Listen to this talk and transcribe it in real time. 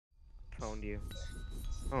pwned you.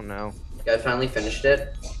 Oh no. You guys finally finished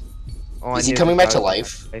it? Oh, Is he coming back to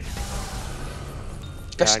life?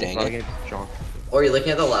 Gosh dang it. Oh, are you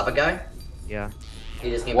looking at the lava guy? Yeah.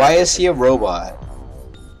 He just came Why back is he a robot?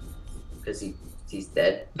 Because he's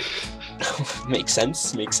dead. Makes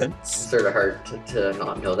sense, makes sense. It's sort of hard to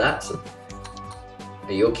not know that. So.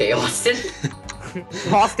 Are you okay, Austin?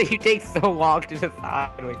 Austin, you take so long to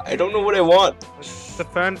decide. I don't know what I want.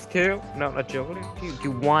 Defense two? No, agility two.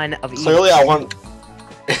 Do one of each. Clearly I want...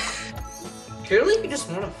 Clearly you just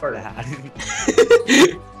want to fart.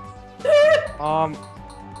 Oh.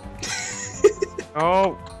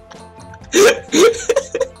 Oh.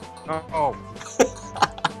 Oh,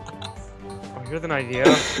 here's an idea.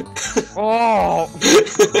 Oh.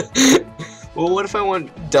 Well, what if I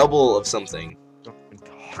want double of something? Don't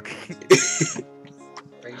talk.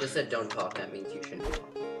 You just said don't talk, that means you shouldn't talk.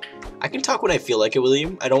 I can talk when I feel like it,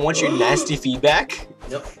 William. I don't want your nasty feedback.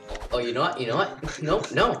 Nope. Oh, you know what? You know what? No,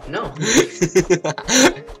 no, no.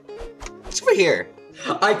 What's over here?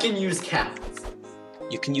 I can use cats.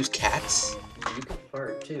 You can use cats? You can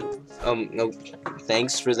fart too. No.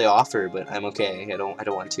 Thanks for the offer, but I'm okay. I don't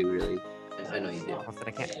want to really. I know you do. Oh,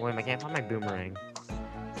 I can't. Wait, I can't find my boomerang.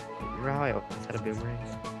 Remember how I had a boomerang?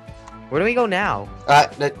 Where do we go now?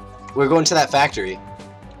 We're going to that factory.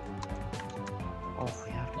 Oh,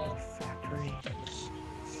 we have to go to the factory.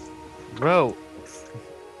 Bro.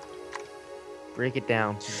 Break it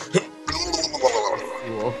down.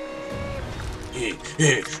 Cool.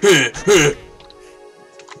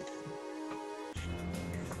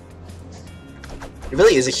 It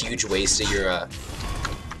really is a huge waste of your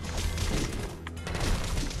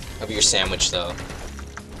sandwich, though.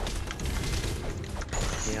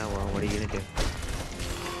 Yeah, well, what are you gonna do?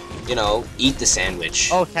 You know, eat the sandwich.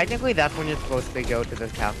 Oh, technically that's when you're supposed to go to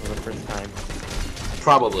this castle the first time.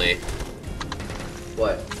 Probably.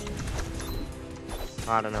 What?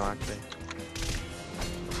 I don't know, actually.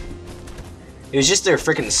 It was just their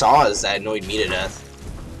freaking saws that annoyed me to death.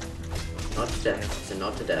 Not to death. So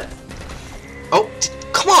not to death. Oh,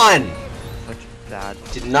 come on! Such bad.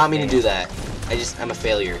 Did not mean to do that. I'm a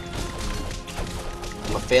failure.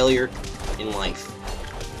 I'm a failure in life.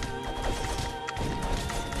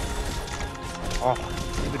 Oh,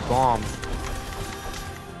 stupid bombs.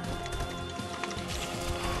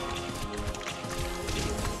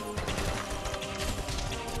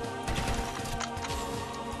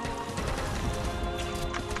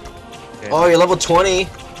 Okay. Oh, you're level 20.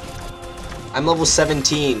 I'm level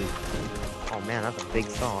 17. Oh man, that's a big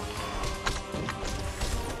saw.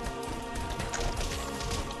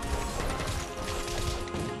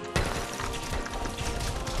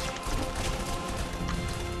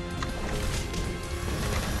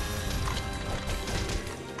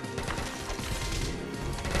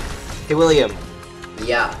 Hey, William.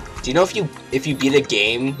 Yeah. Do you know if you beat a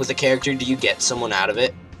game with a character, do you get someone out of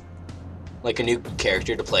it? Like a new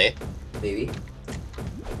character to play? Maybe.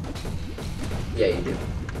 Yeah, you do.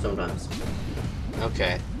 Sometimes.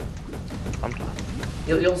 Okay. Sometimes.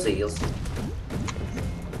 You'll see. You'll see.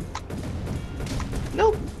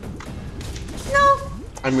 Nope. No.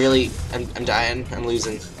 I'm dying. I'm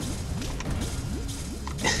losing.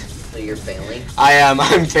 So you're failing? I am.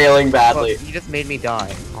 I'm failing badly. Well, you just made me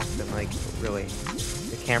die, Austin. Like, really.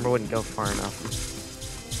 The camera wouldn't go far enough.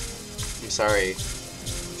 I'm sorry.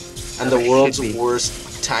 I'm Never the world's should be.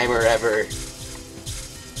 worst timer ever.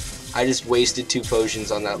 I just wasted 2 potions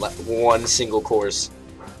on that one single course.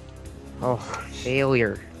 Oh,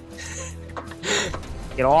 failure.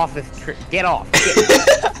 Get off this get off.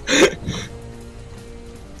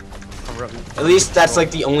 At least that's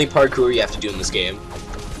like the only parkour you have to do in this game.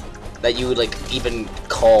 That you would like even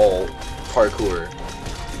call parkour.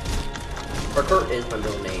 Parkour is my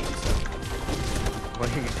middle name, so.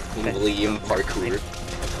 William Parkour.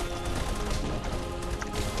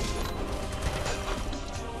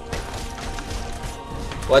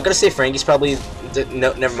 Well, I gotta say Frankie's probably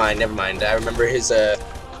no. Never mind. I remember his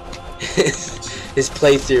his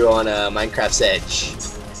playthrough on Minecraft's Edge.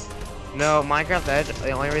 No, Minecraft Edge,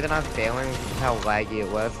 the only reason I was failing was because how laggy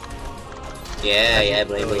it was. Yeah,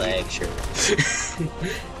 blame the lag, sure.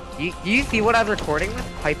 You see what I was recording with?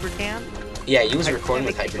 Hypercam? Yeah, you was recording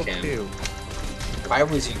with Hypercam. Too. Why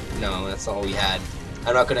was you? No, that's all we had.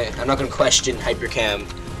 I'm not gonna question Hypercam. You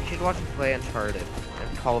should watch me play Uncharted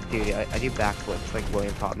and Call of Duty. I do backflips like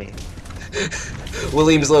William taught me.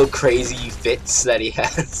 William's little crazy fits that he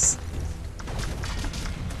has.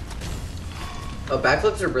 Oh,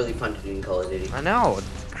 backflips are really fun to do in Call of Duty. I know, it's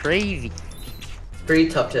crazy. It's pretty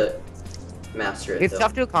tough to master it, It's though.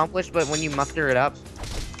 tough to accomplish, but when you muster it up,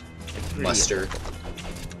 it's pretty Muster.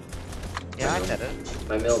 Yeah, I said it.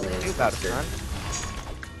 My middle name Do is about it, Mustard.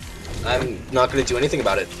 son. I'm not gonna do anything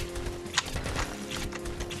about it.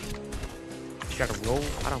 You gotta roll?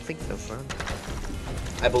 I don't think so, son.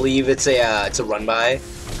 I believe it's a run by,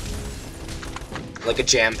 like a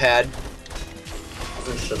jam pad.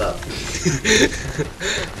 Shut up.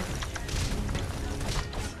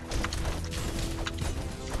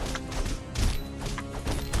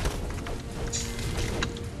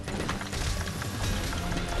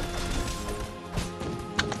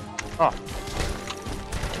 Oh.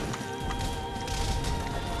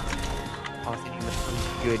 I was thinking of some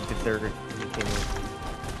good dessert when you came in.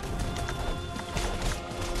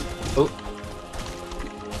 Oh,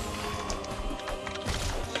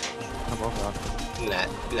 Come over.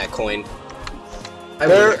 that coin. I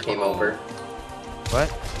would have came over. What?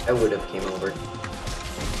 I would have came over.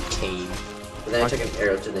 Cane. But then I took an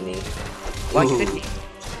arrow to the knee. Why Ooh. didn't you?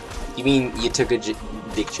 You mean you took a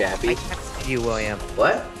big I chappy? texted you, William.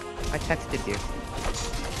 What? I texted you.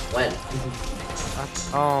 When?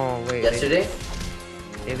 Oh, wait. Yesterday?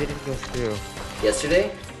 They didn't go through.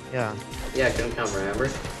 Yesterday? Yeah. Yeah, I couldn't come, remember?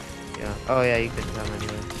 Yeah. Oh, yeah, you couldn't come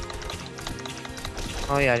anyway.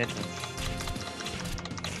 Oh, yeah, I didn't.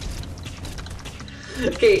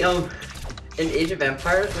 Okay, in Age of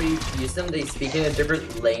Empires, when you use them, they speak in a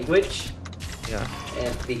different language. Yeah.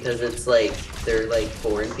 And because it's like, they're like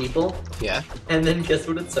foreign people. Yeah. And then guess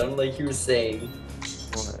what it sounded like he was saying?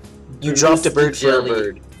 What? You dropped a bird for a jelly.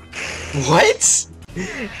 bird. What?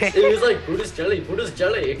 It was like, Buddha's jelly, Buddha's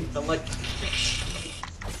jelly. I'm like,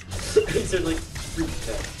 these are like freaked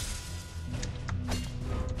out.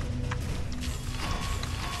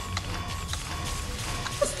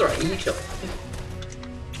 Let's throw each other.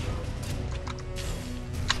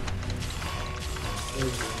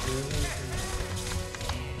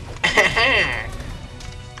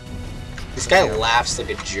 This guy laughs like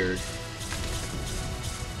a jerk.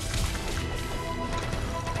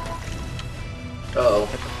 Uh-oh.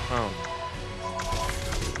 Oh.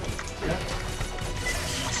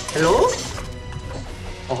 Hello?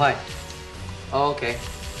 Oh, hi. Oh, okay.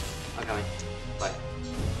 I'm coming. Bye.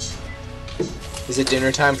 Is it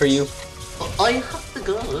dinner time for you? I have to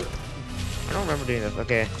go. I don't remember doing this.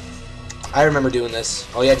 Okay. I remember doing this.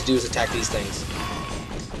 All you had to do was attack these things.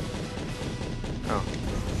 Oh.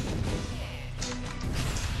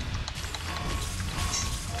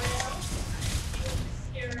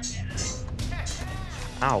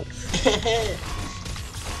 Ow.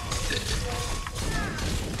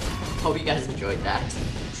 Hope you guys enjoyed that.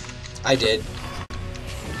 I did.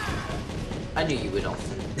 I knew you would,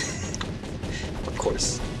 Austin. Of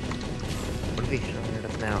course. What are they showing at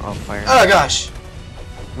us now? Oh, fire. Oh gosh.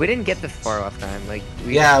 We didn't get this far last time. Like,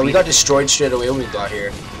 Yeah, we got destroyed straight away when we got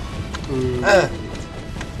here.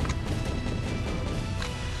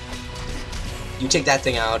 You take that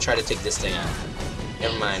thing out, I'll try to take this thing out.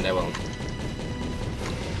 Never mind, I won't.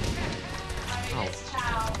 Oh.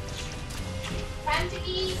 Time to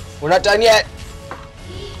eat. We're not done yet!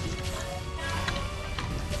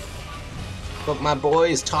 But my boy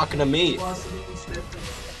is talking to me.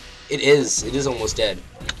 It is almost dead.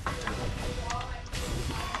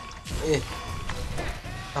 Eh.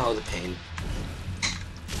 Oh, the pain.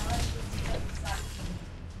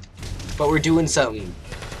 But we're doing something.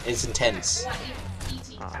 It's intense.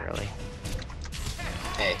 Oh, really?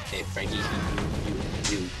 Hey, Frankie,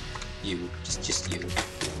 you, just you.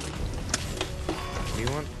 What do you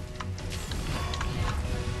want?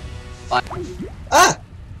 Ah!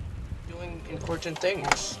 Doing important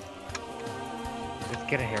things. Let's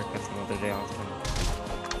get a haircut some other day, Austin.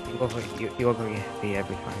 You will go get me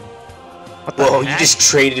every time. What the Whoa, you heck? just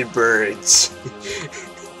traded birds.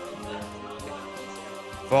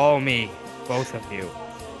 Follow me, both of you.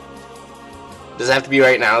 Does it have to be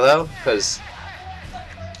right now, though? Because...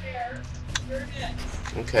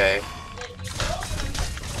 Okay.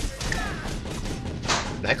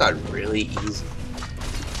 That got really easy.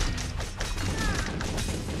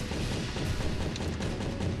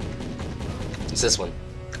 It's this one.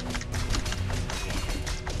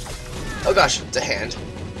 Oh gosh, it's a hand.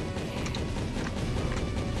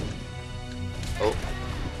 Oh.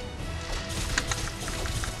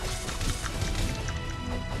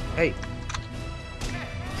 Hey,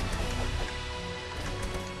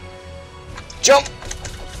 Jump!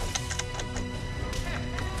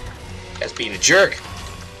 That's being a jerk.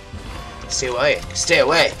 Stay away, stay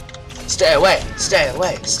away, stay away, stay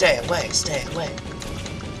away, stay away, stay away.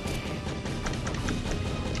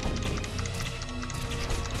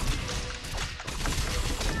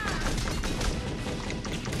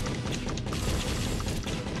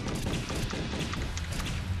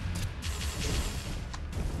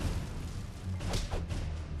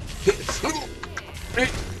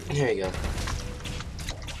 Here you go.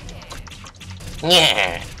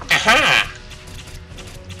 Yeah. Aha.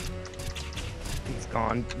 He's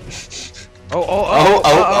gone.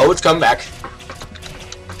 Oh, it's coming back.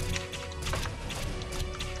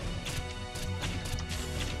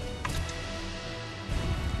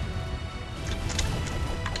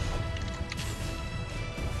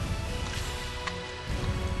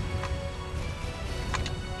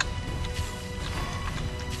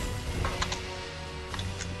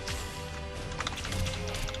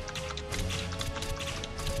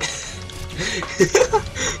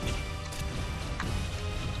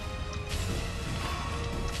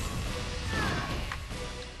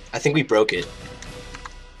 I think we broke it.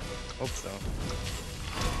 Hope so.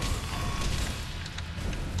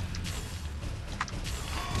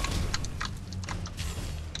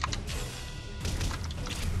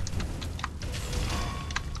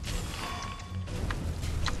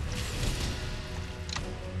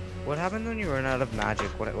 What happened when you run out of magic?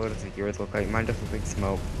 What does yours look like? Mine just looks like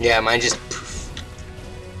smoke. Yeah, mine just poof.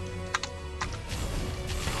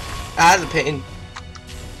 Ah, the pain.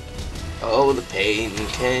 Oh, the pain.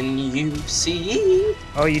 Can you see?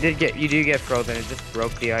 Oh, you do get frozen. It just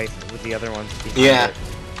broke the ice with the other ones. Yeah. It.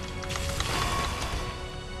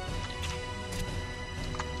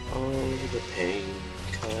 Oh, the pain.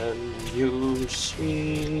 Can you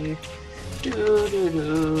see? Do do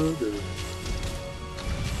do do.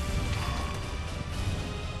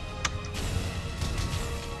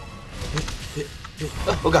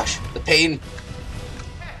 Oh gosh, the pain.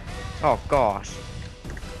 Oh gosh.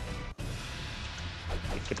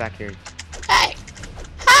 Get back here. Hi!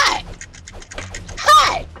 Hi!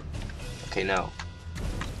 Hi! Okay, no.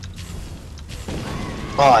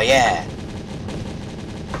 Oh yeah.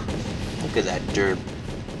 Look at that derp.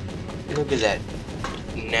 Look at that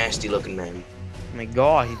nasty looking man. Oh my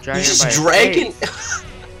god, he's dragging He's him by just his dragging. face.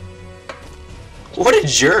 What a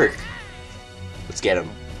jerk. Let's get him.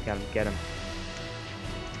 Get him.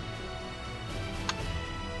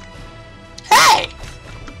 Hey!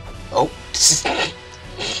 Oh.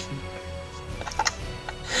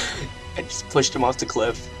 I just pushed him off the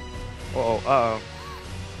cliff. Uh-oh.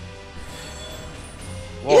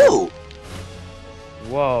 Ew!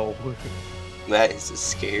 Whoa. That is a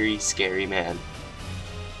scary, scary man.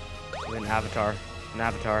 An avatar.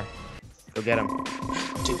 Go get him.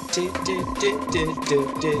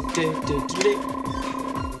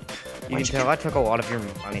 You can tell I took a lot of your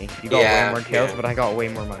money. You got way more kills, but I got way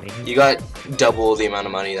more money. You got double the amount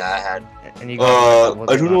of money that I had. And you got double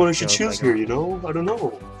the I don't know what I amount should of kills choose here, you know? I don't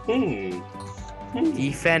know.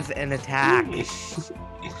 Defense and attack.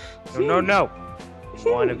 No.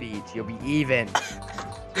 One of each. You'll be even.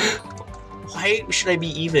 Why should I be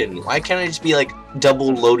even? Why can't I just be like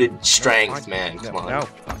double loaded strength, man? Come on.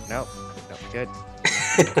 No. Good.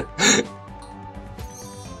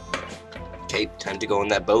 Okay, time to go on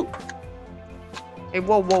that boat. Hey,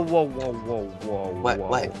 whoa. What?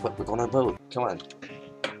 We're going on a boat. Come on.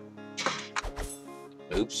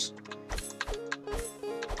 Oops.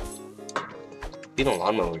 We don't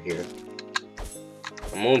lawnmower here.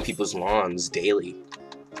 I'm mowing people's lawns daily.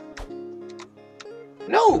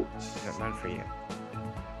 No! None for you.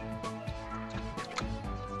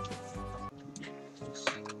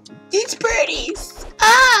 It's birdies!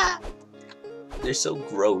 Ah! They're so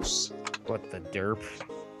gross. What the derp?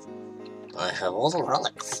 I have all the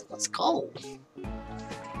relics. Let's go.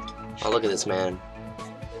 Oh, look at this man.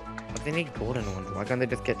 But they need golden ones. Why can't they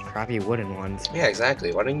just get crappy wooden ones? Yeah,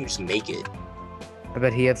 exactly. Why don't you just make it? I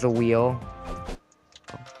bet he has a wheel.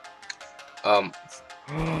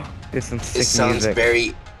 There's some sick It sounds music.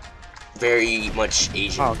 very, very much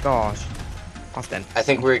Asian. Oh gosh. Austin. I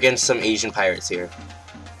think we're against some Asian pirates here.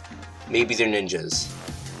 Maybe they're ninjas.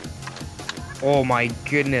 Oh my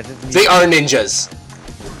goodness. They are ninjas!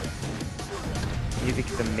 Music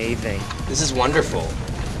is amazing. This is wonderful.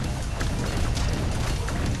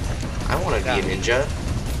 I want to be a ninja.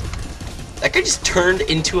 That guy just turned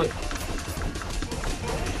into a...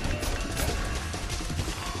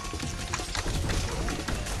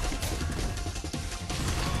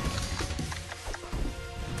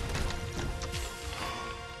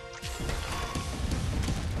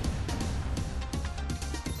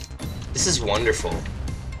 This is wonderful.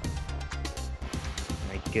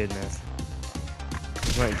 My goodness.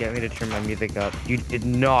 You might get me to turn my music up. You did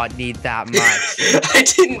not need that much. I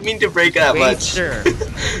didn't mean to break that much. Waster.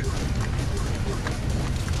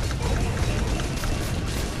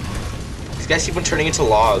 These guys keep on turning into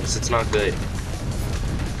logs. It's not good.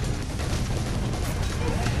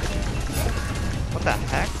 What the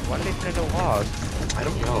heck? Why did they turn into logs? I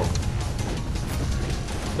don't know.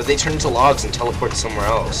 But they turn into logs and teleport somewhere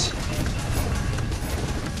else.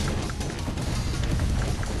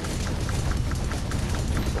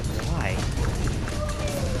 Why?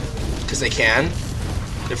 Because they can.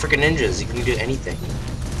 They're freaking ninjas. You can do anything.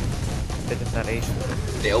 They're just not Asian.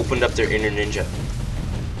 They opened up their inner ninja.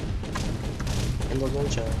 Inner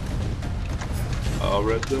ninja. I'll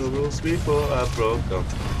read the rules before I broke them.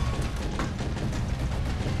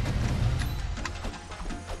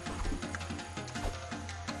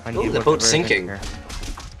 I Oh, need the work boat's conversion sinking. here.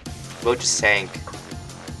 The boat just sank.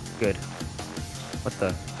 Good. What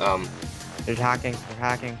the? They're hacking. They're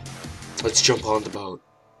hacking. Let's jump on the boat.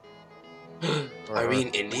 Are we Or- in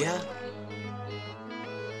India?